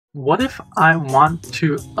What if I want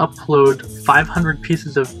to upload 500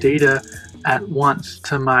 pieces of data at once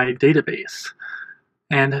to my database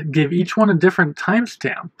and give each one a different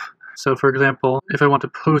timestamp? So for example, if I want to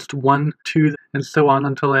post 1, 2, and so on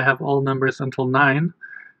until I have all numbers until 9,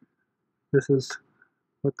 this is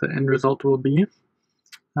what the end result will be.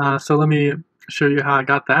 So let me show you how I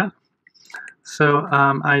got that. So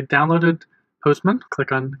I downloaded Postman,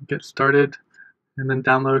 click on Get Started, and then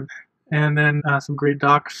download, and then some great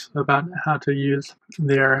docs about how to use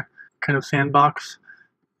their kind of sandbox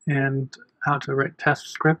and how to write test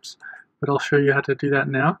scripts, but I'll show you how to do that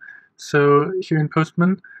now. So here in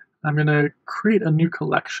Postman, I'm going to create a new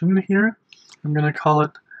collection here. I'm going to call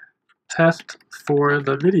it Test for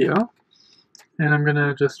the Video, and I'm going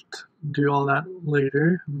to just do all that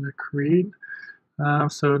later. I'm going to create.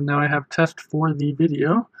 So now I have Test for the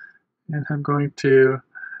Video, and I'm going to,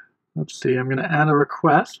 let's see, I'm going to add a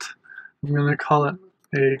request. I'm going to call it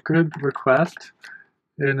a good request,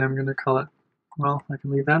 and I'm going to call it, well, I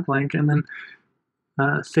can leave that blank, and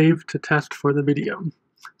then save to test for the video.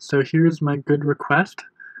 So here's my good request.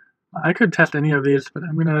 I could test any of these, but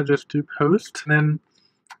I'm going to just do post. Then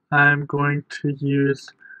I'm going to use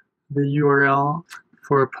the URL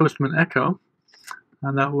for Postman Echo,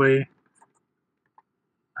 and that way,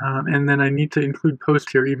 and then I need to include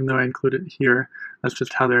post here, even though I include it here. That's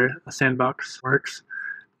just how their sandbox works.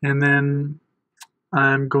 And then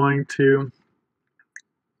I'm going to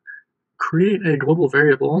create a global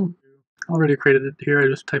variable. I already created it here. I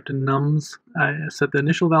just typed in nums. I said the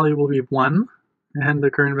initial value will be 1, and the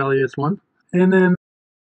current value is 1. And then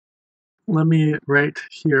let me write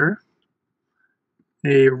here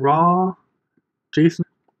a raw JSON,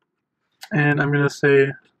 and I'm going to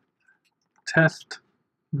say test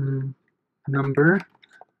number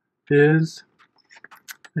is,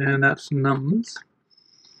 and that's nums.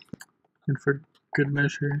 And for good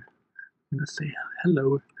measure, I'm going to say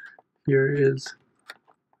hello. Here is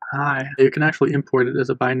hi. You can actually import it as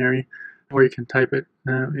a binary, or you can type it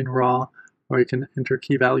in raw, or you can enter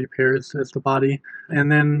key value pairs as the body. And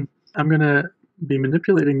then I'm going to be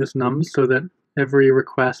manipulating this nums so that every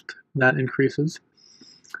request that increases.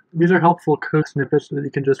 These are helpful code snippets that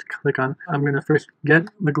you can just click on. I'm going to first get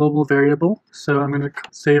the global variable, so I'm going to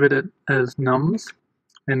save it as nums,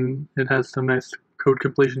 and it has some nice code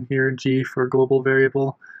completion here, G for global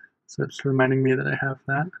variable, so it's reminding me that I have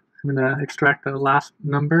that. I'm going to extract the last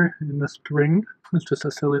number in the string. It's just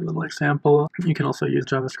a silly little example. You can also use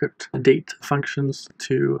JavaScript date functions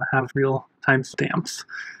to have real timestamps.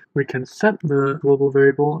 We can set the global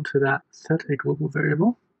variable to that, set a global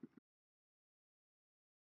variable.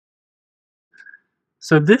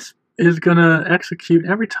 So this is going to execute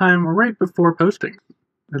every time right before posting.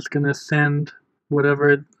 It's going to send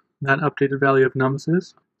whatever that updated value of nums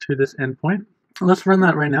is to this endpoint. Let's run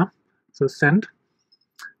that right now. So send.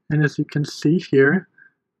 And as you can see here,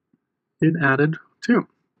 it added 2.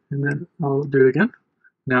 And then I'll do it again.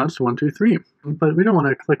 Now it's 1, 2, 3. But we don't want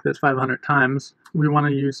to click this 500 times. We want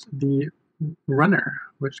to use the runner,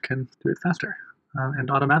 which can do it faster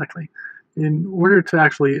and automatically. In order to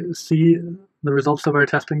actually see the results of our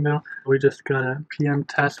testing, though, we just gotta PM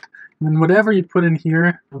test. And then whatever you put in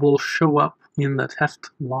here will show up in the test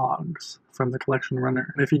logs from the collection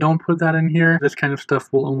runner. And if you don't put that in here, this kind of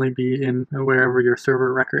stuff will only be in wherever your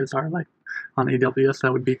server records are, like on AWS,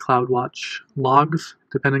 that would be CloudWatch logs,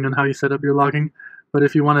 depending on how you set up your logging. But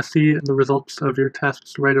if you want to see the results of your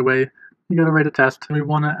tests right away, you gotta write a test. We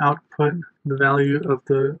want to output the value of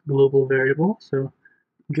the global variable. So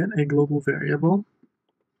get a global variable,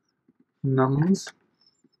 nums,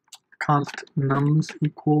 const nums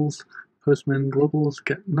equals Postman globals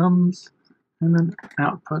get nums, and then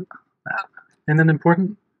output that. And then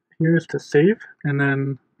important here is to save, and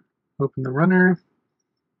then open the runner,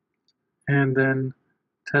 and then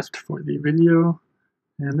test for the video.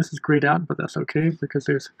 And this is grayed out, but that's okay because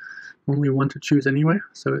there's only 1 to choose anyway,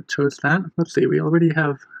 so it chose that. Let's see, we already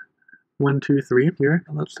have 1, 2, 3 here.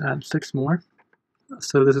 Let's add 6 more.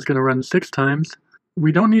 So this is going to run 6 times.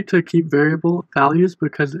 We don't need to keep variable values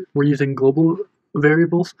because we're using global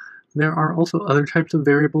variables. There are also other types of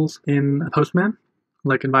variables in Postman,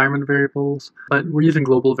 like environment variables, but we're using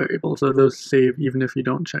global variables, so those save even if you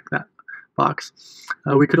don't check that box.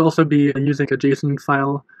 We could also be using a JSON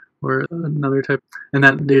file or another type, and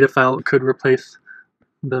that data file could replace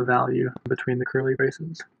the value between the curly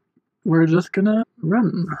braces. We're just gonna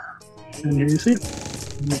run, and here you see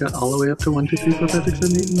it. We got all the way up to 1, 2, 3, 4, 5, 6,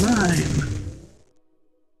 7, 8, 9.